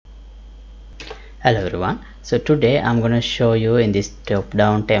Hello everyone. So today I'm going to show you in this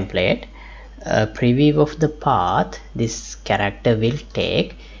top-down template a preview of the path this character will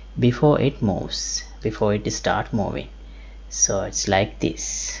take before it moves, before it start moving. So it's like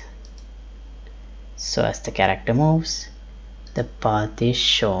this. So as the character moves, the path is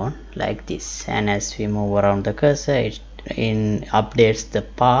shown like this, and as we move around the cursor, it updates the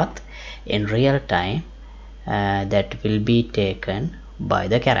path in real time that will be taken by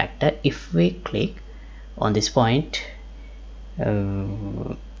the character if we click on this point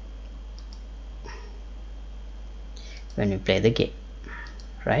when we play the game,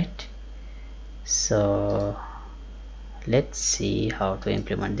 right? So let's see how to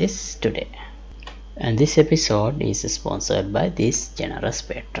implement this today. And this episode is sponsored by this generous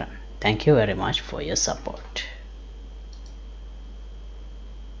patron. Thank you very much for your support.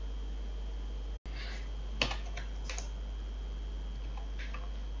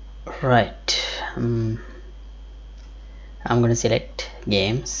 Right, I'm going to select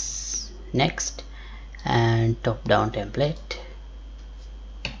games, next, and top down template.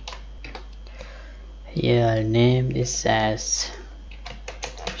 Here I'll name this as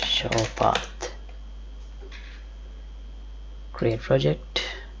show path, create project.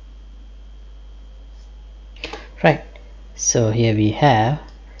 Right, so here we have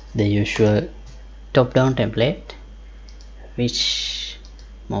the usual top down template which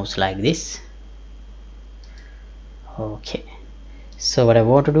moves like this. Okay, so what I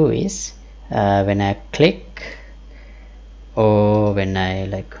want to do is when I click or when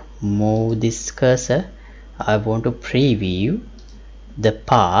I move this cursor, I want to preview the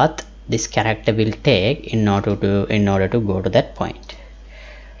path this character will take in order to go to that point.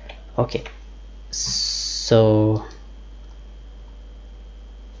 Okay, so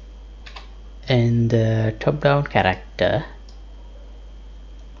in the top down character,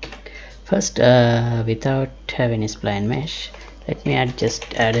 first without having a spline mesh, let me add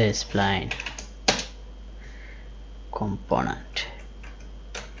a spline component.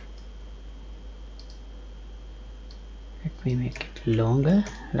 Let me make it longer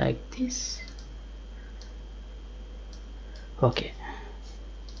like this. Okay,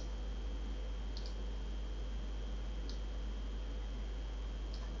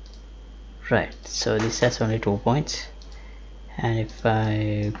 right, so this has only 2 points, and if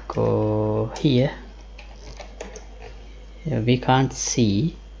I go here, we can't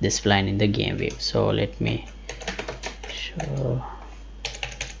see this spline in the game view. So let me show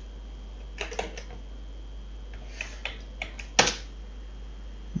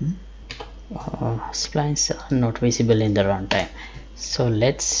splines are not visible in the runtime. So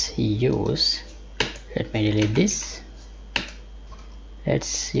let me delete this.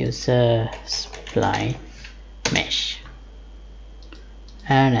 Let's use a spline mesh,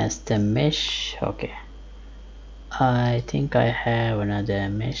 and as the mesh, okay, I think I have another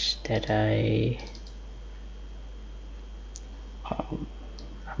mesh that I'm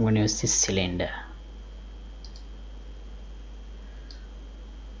going to use this cylinder.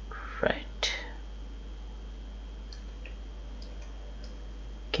 Right,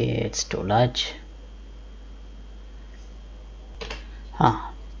 okay, it's too large.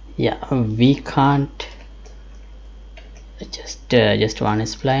 Yeah, we can't just one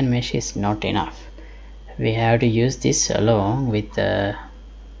spline mesh is not enough. We have to use this along with a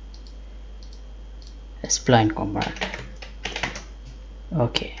spline component.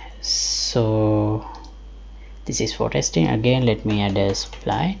 Okay, so this is for testing. Again, let me add a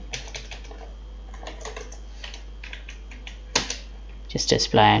spline, just a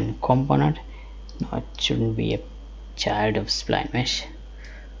spline component. No, it shouldn't be a child of spline mesh.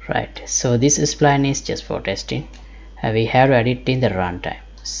 Right, so this spline is just for testing. We have to add it in the runtime.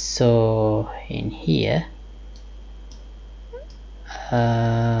 So in here,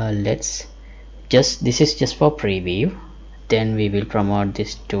 this is just for preview. Then we will promote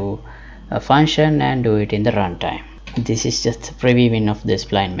this to a function and do it in the runtime. This is just the previewing of the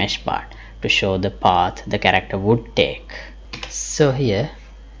spline mesh part to show the path the character would take. So here,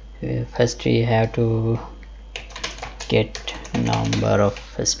 first we have to get number of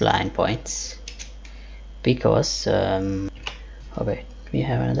spline points, because wait, we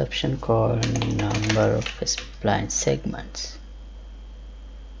have another option called number of spline segments.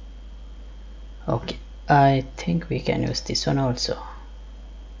 Okay, I think we can use this one also.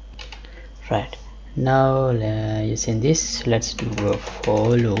 Right, now using this, let's do a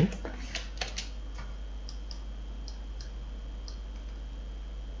for loop.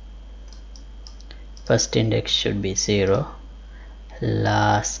 First index should be 0,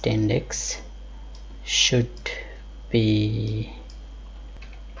 last index should be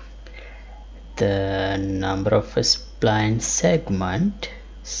the number of spline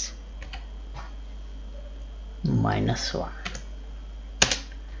segments -1,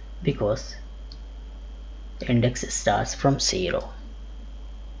 because index starts from 0,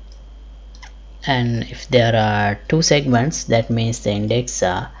 and if there are 2 segments, that means the index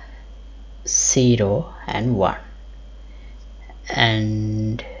are 0 and 1.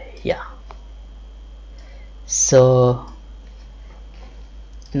 And yeah, so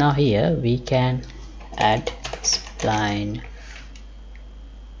now here we can add spline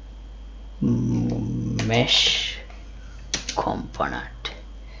mesh component.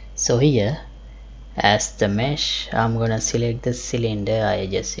 So here, as the mesh, I'm gonna select the cylinder I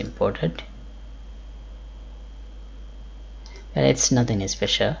just imported, and it's nothing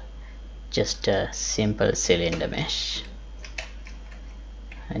special, just a simple cylinder mesh.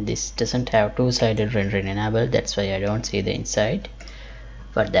 And this doesn't have two-sided rendering enabled, that's why I don't see the inside,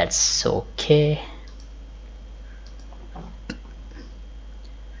 but that's okay.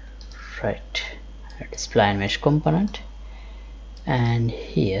 Right, spline mesh component, and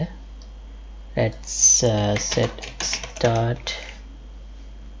here let's set start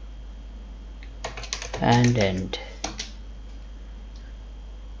and end.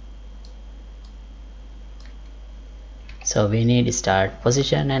 So we need start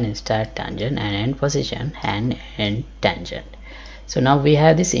position and start tangent, and end position and end tangent. So now we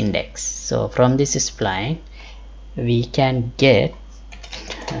have this index. So from this spline we can get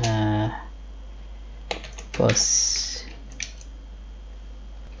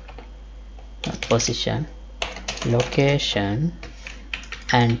position, location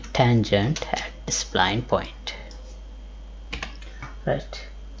and tangent at the spline point. Right,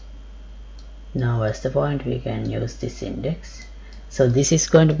 now as the point we can use this index. So this is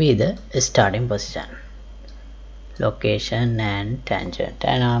going to be the starting position, location and tangent,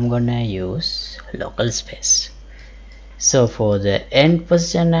 and I'm gonna use local space. So for the end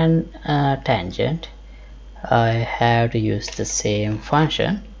position and tangent, I have to use the same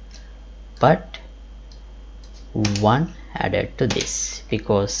function, but one added to this,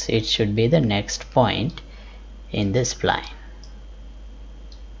 because it should be the next point in the spline.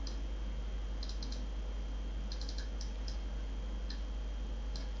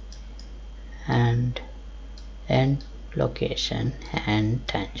 And end, location and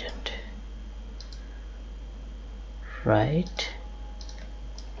tangent. Right,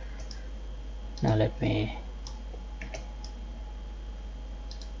 now let me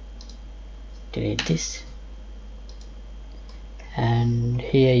delete this, and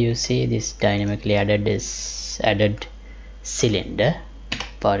here you see this dynamically added is added cylinder,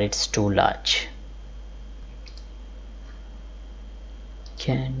 but it's too large.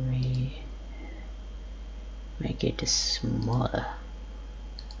 Can we make it smaller?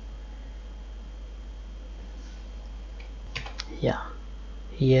 Yeah,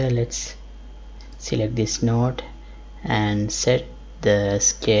 here let's select this node and set the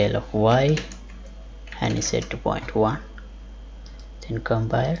scale of Y and is set to 0.1, then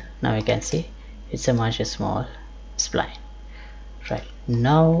compile. Now you can see it's a much small spline. Right,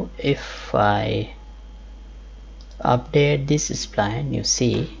 now if I update this spline, you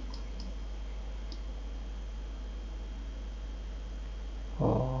see,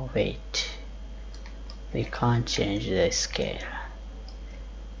 oh wait, we can't change the scale.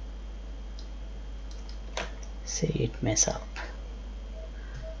 See, it mess up.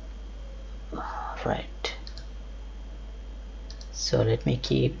 Right, so let me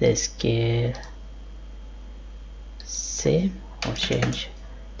keep the scale same, or change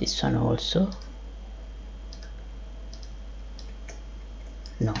this one also.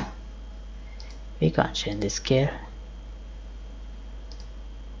 No, we can't change the scale.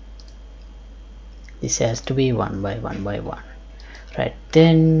 This has to be 1 by 1 by 1. Right,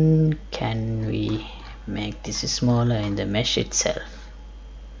 then can we make this smaller in the mesh itself?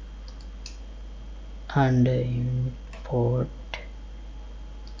 Under import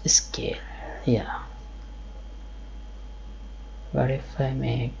scale, yeah. What if I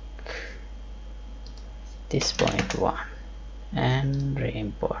make this 0.1 and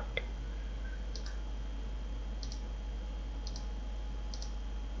re-import?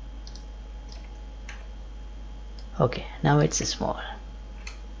 Okay, now it's small,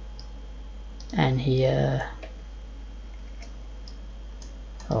 and here,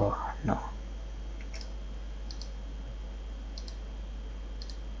 oh no,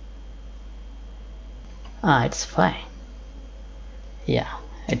 it's fine. Yeah,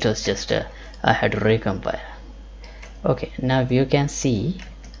 it was just I had to recompile. Okay, now you can see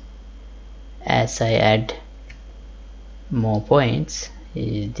as I add more points,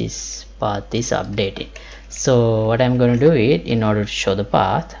 this path is updated. So what I'm going to do it, in order to show the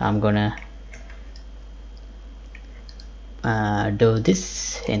path, I'm gonna do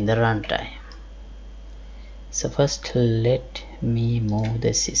this in the runtime. So first let me move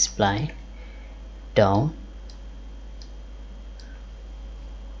this spline down.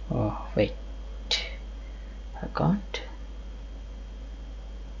 Oh wait, I can't.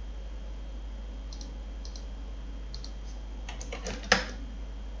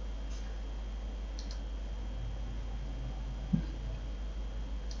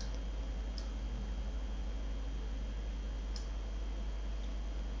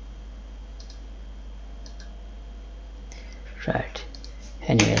 Right,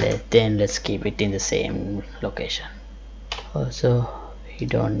 anyway, then let's keep it in the same location. Also we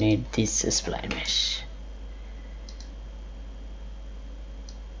don't need this spline mesh.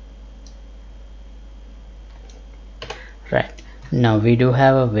 Right, now we do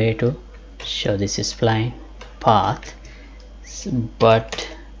have a way to show this spline path, but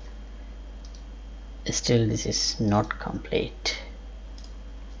still this is not complete.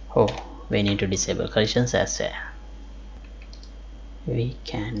 Oh, we need to disable collisions as well. We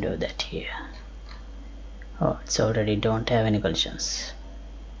can do that here. Oh, it's already don't have any collisions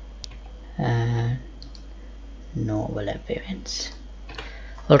and no overlap events.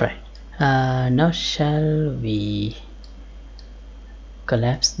 Alright, now shall we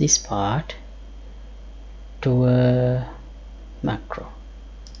collapse this part to a macro,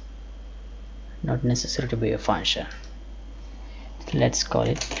 not necessary to be a function. Let's call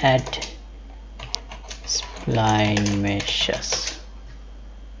it add spline meshes.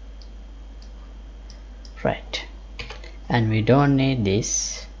 Right, and we don't need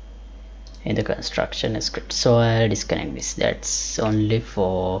this in the construction script, so I'll disconnect this. That's only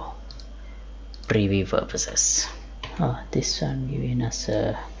for preview purposes. Oh, this one giving us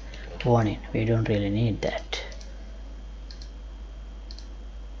a warning, we don't really need that.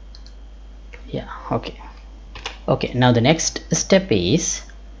 Yeah, okay, now the next step is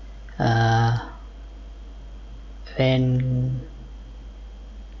when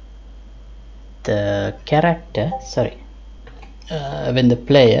the when the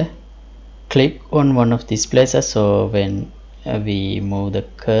player click on one of these places, so when we move the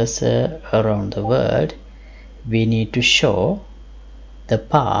cursor around the world, we need to show the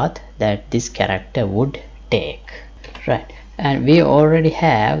path that this character would take. Right, and we already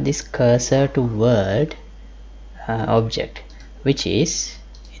have this cursor to world object, which is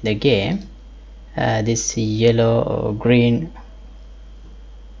in the game this yellow or green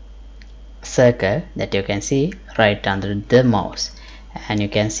circle that you can see right under the mouse, and you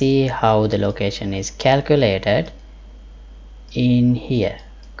can see how the location is calculated in here.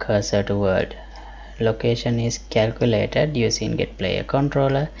 Cursor to world location is calculated using get player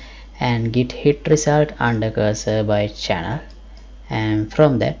controller and get hit result under cursor by channel, and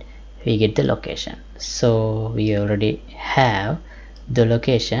from that we get the location. So we already have the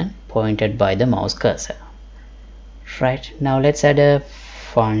location pointed by the mouse cursor. Right, now let's add a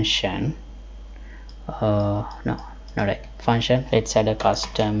function. No, not a function. Let's add a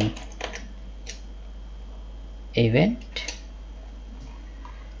custom event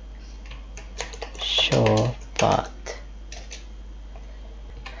show path.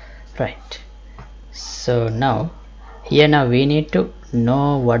 Right, so now we need to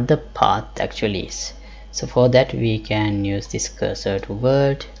know what the path actually is. So for that we can use this cursor to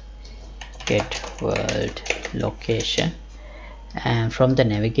world, get world location, and from the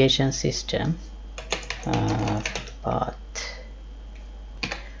navigation system path.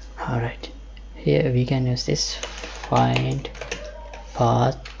 Alright, here we can use this find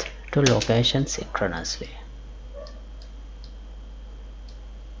path to location synchronously.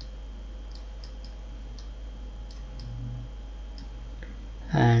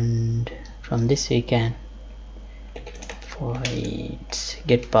 And from this we can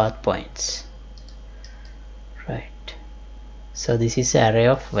get path points. Right, so this is an array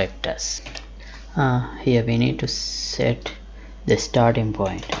of vectors. Here we need to set the starting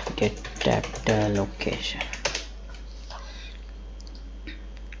point, get at location.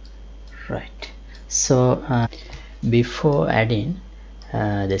 Right, so before adding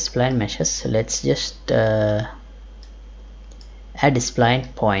the spline meshes, let's just add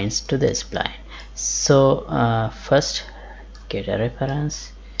spline points to the spline. So first get a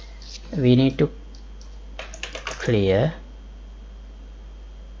reference, we need to clear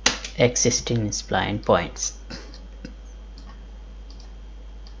existing spline points.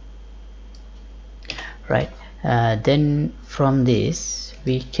 Right, then from this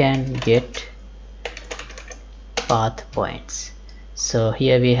we can get path points. So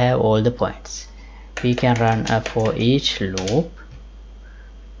here we have all the points. We can run a for each loop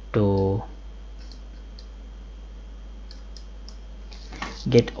to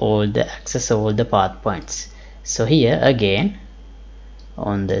get all the access all the path points. So here again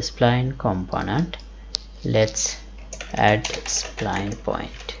on the spline component, let's add spline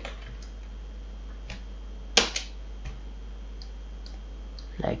point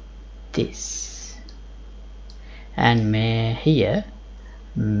like this, and here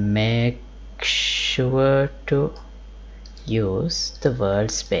make sure to use the world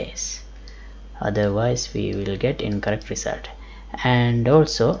space, otherwise we will get incorrect result. And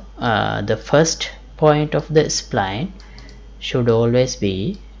also the first point of the spline should always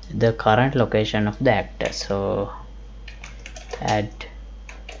be the current location of the actor. So add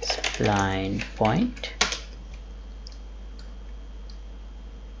spline point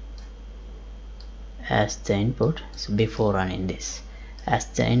as the input. So before running this, as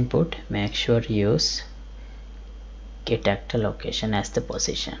the input, make sure to use get actor location as the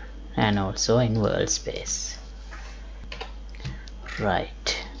position, and also in world space.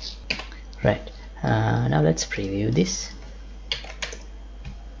 Right. Now let's preview this.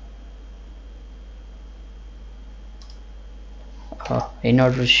 In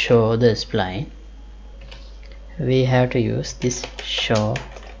order to show the spline, we have to use this show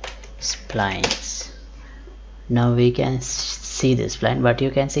splines. Now we can see the spline, but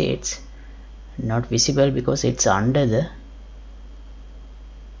you can see it's not visible because it's under the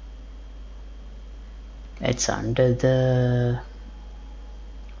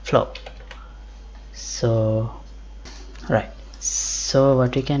flow. So right, so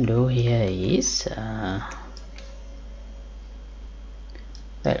what we can do here is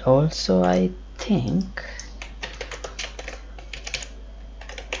well, also I think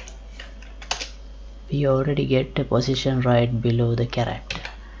we already get a position right below the character,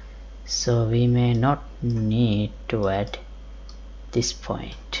 so we may not need to add this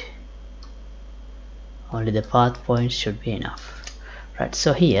point. Only the path points should be enough. Right,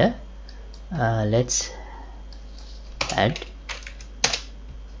 so here let's add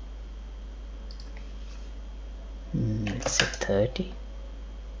let's say 30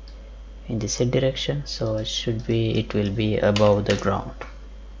 in the Z direction, so it will be above the ground.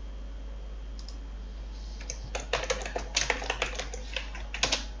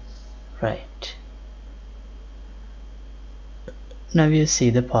 Right, now you see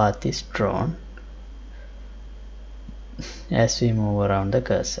the path is drawn as we move around the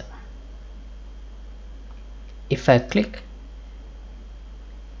cursor. If I click,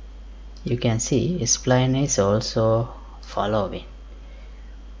 you can see spline is also following,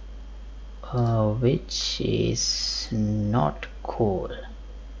 which is not cool.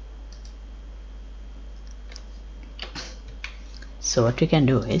 So what we can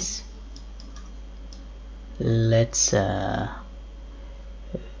do is, let's when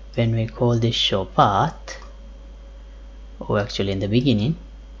we call this show path, or actually in the beginning,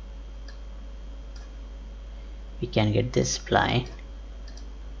 we can get this spline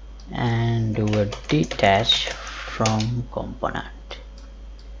and do a detach from component.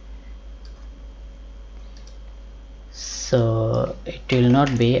 So it will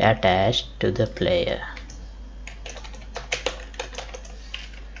not be attached to the player.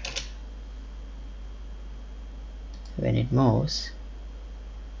 When it moves,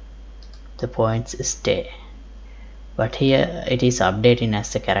 the points stay, but here it is updating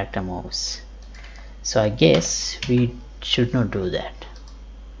as the character moves. So I guess we should not do that.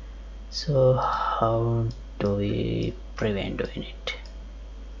 So how do we prevent doing it?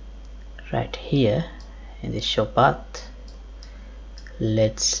 Right, here in the show path,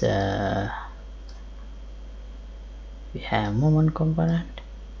 let's we have movement component,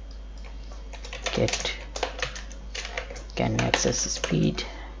 get can access speed,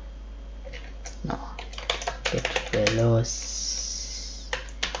 no, get velocity,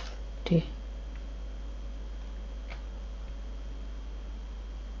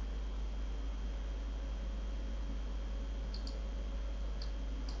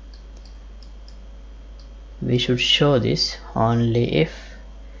 we should show this only if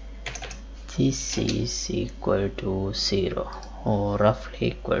this is equal to 0 or roughly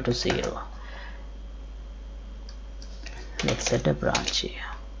equal to 0. Let's set a branch here.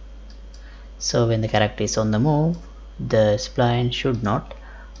 So when the character is on the move, the spline should not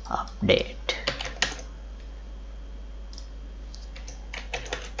update.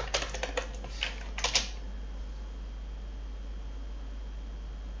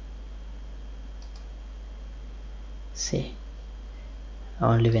 See,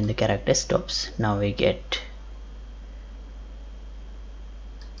 only when the character stops. Now we get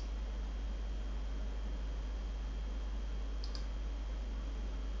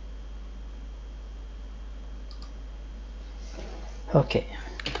Okay,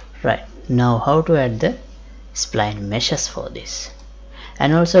 right, now how to add the spline meshes for this.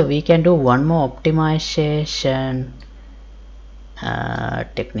 And also we can do one more optimization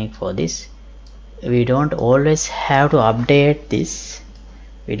technique for this. We don't always have to update this.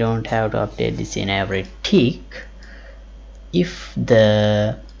 We don't have to update this in every tick if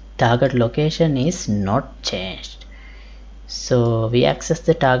the target location is not changed. So we access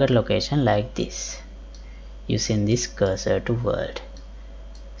the target location like this using this cursor to world.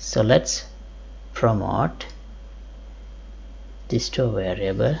 So let's promote this to a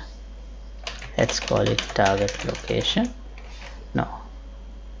variable. Let's call it target location. No,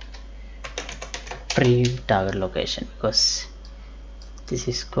 pre-target location, because this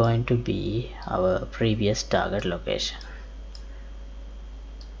is going to be our previous target location,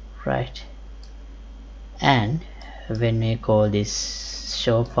 right? And when we call this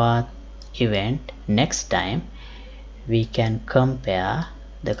show path event next time, we can compare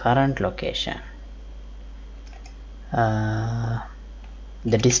the current location, the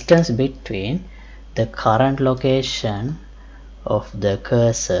distance between the current location of the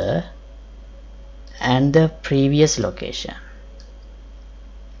cursor and the previous location,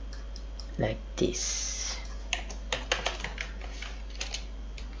 like this,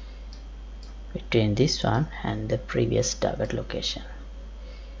 between this one and the previous target location.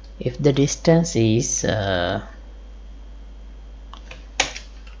 If the distance is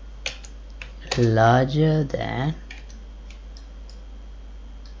larger than,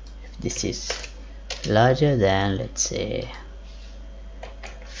 if this is larger than, let's say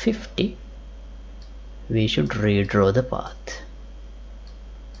 50, we should redraw the path.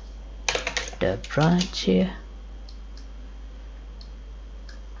 The branch here.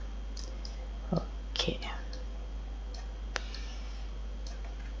 Okay.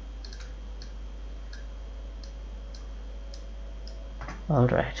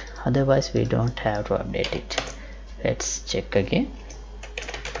 Alright, otherwise we don't have to update it. Let's check again.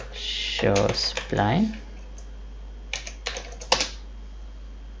 Show spline.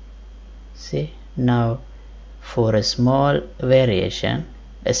 See, now for a small variation,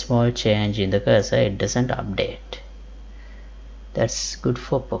 a small change in the cursor, it doesn't update. That's good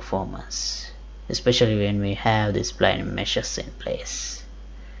for performance, especially when we have the spline meshes in place.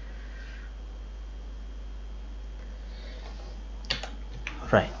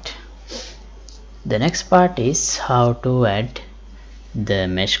 Right, the next part is how to add the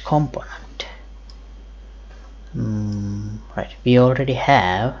mesh component. Right, we already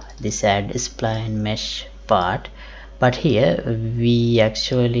have this add spline mesh part, but here we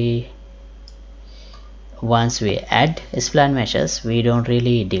actually, once we add spline meshes, we don't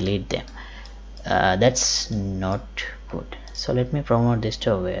really delete them. That's not good. So let me promote this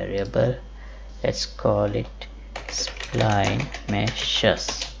to a variable. Let's call it spline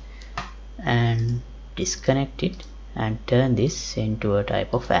meshes and disconnect it and turn this into a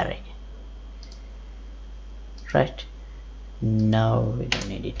type of array. Right, now we don't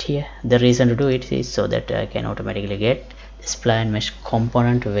need it here. The reason to do it is so that I can automatically get the spline mesh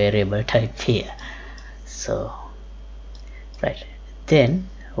component variable type here. So right, then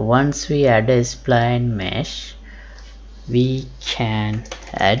once we add a spline mesh, we can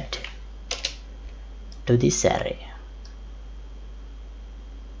add to this array.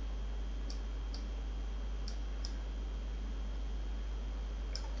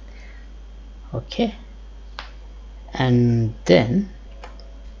 Okay, and then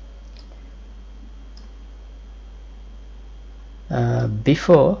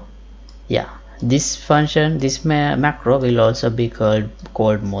before, yeah, this function, this macro will also be called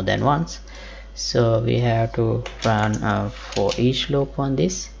more than once. So we have to run a for each loop on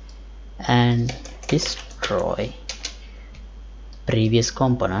this and destroy previous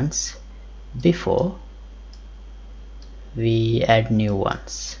components before we add new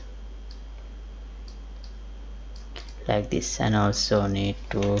ones, like this. And also need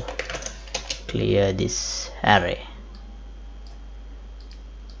to clear this array,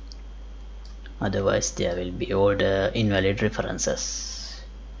 otherwise there will be all the invalid references.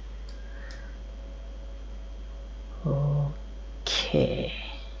 Okay,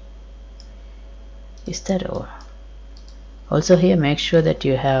 is that all? Also here make sure that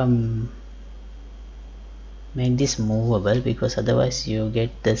you have make this movable, because otherwise you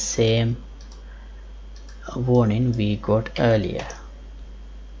get the same warning we got earlier.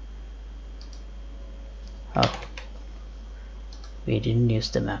 Oh, we didn't use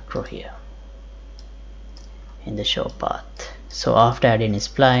the macro here in the show path. So after adding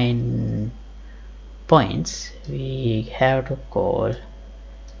spline points, we have to call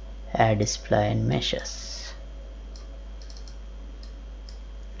add spline meshes.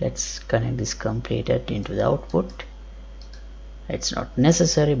 let's connect this completed into the output. It's not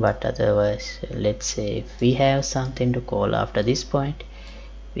necessary, but otherwise, let's say if we have something to call after this point,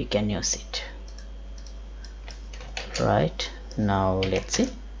 we can use it. Right, now let's see.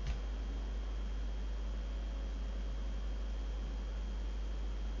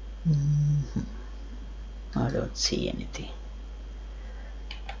 I don't see anything.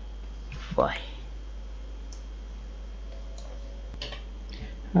 Why?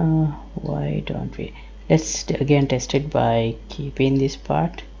 Why don't we? Let's again test it by keeping this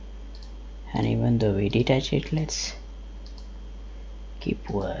part, and even though we detach it, let's keep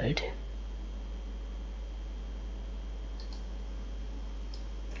world.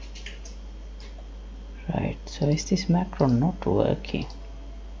 Right, so is this macro not working?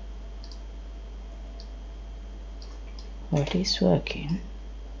 What is working?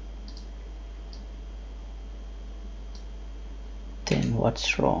 Then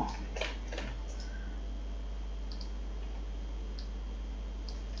what's wrong?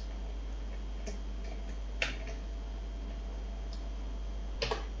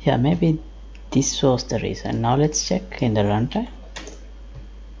 Yeah, maybe this was the reason. Now let's check in the runtime.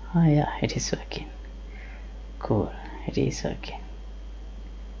 Oh yeah, it is working. Cool, it is working.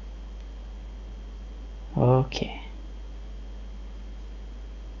 Okay.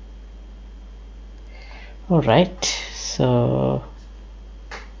 Alright, so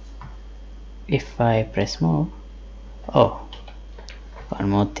if I press move, oh, one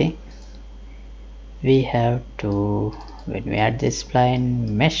more thing, we have to, when we add this spline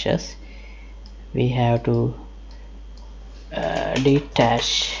meshes, we have to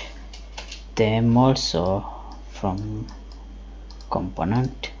detach them also from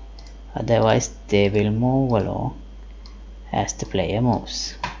component, otherwise they will move along as the player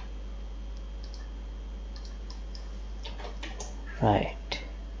moves. Right,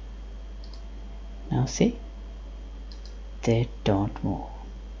 now see, they don't move.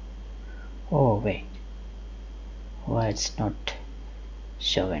 Oh wait, why it's not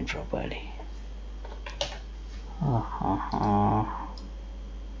showing properly?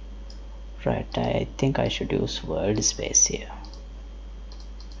 Right, I think I should use world space here.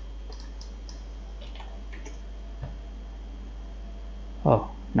 Oh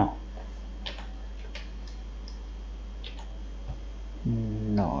no,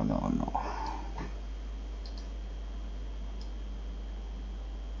 no.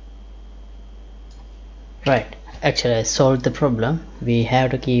 Right, actually I solved the problem. We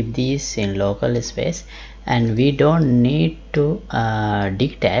have to keep these in local space, and we don't need to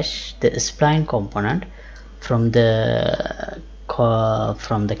detach the spline component from the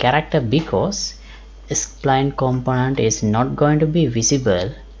character, because spline component is not going to be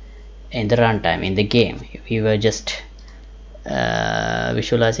visible in the runtime in the game. We were just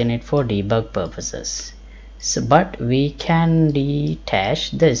visualizing it for debug purposes. So, but we can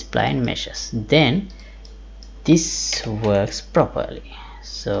detach the spline meshes, then this works properly.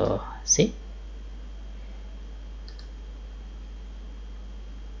 So see,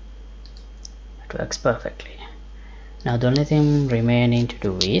 it works perfectly. Now the only thing remaining to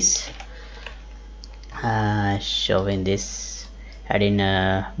do is showing this, adding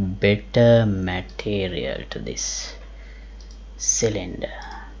a better material to this cylinder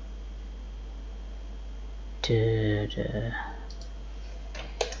to the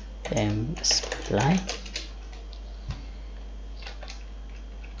spline.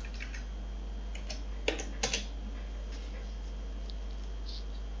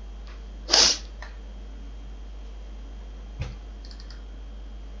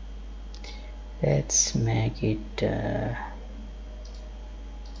 Let's make it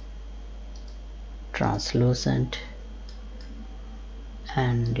translucent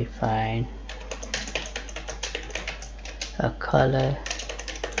and define a color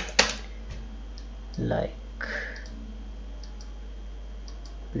like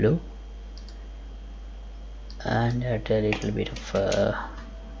blue, and add a little bit of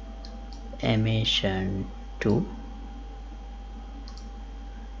emission too.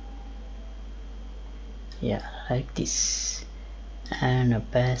 Yeah, like this. And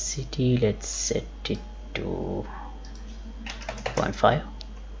opacity, let's set it to 0.5.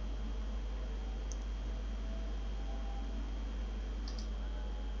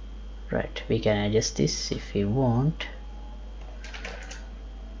 Right, we can adjust this if we want.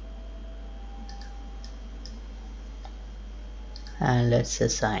 And let's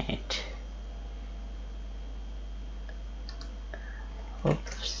assign it.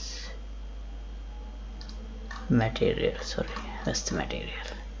 Oops. Material, sorry, that's the material.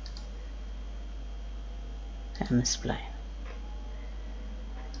 spline.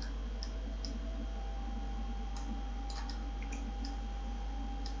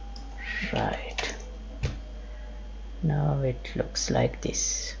 Right, now it looks like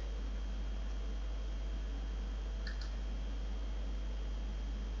this.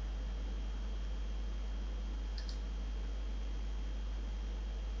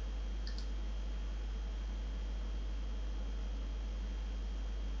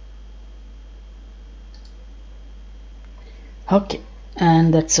 Okay,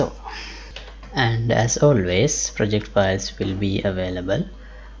 and that's all. And as always, project files will be available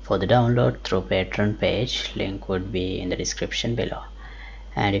for the download through Patreon page. Link would be in the description below.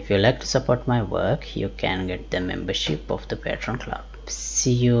 And if you like to support my work, you can get the membership of the Patreon club.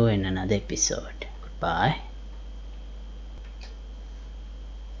 See you in another episode. Goodbye.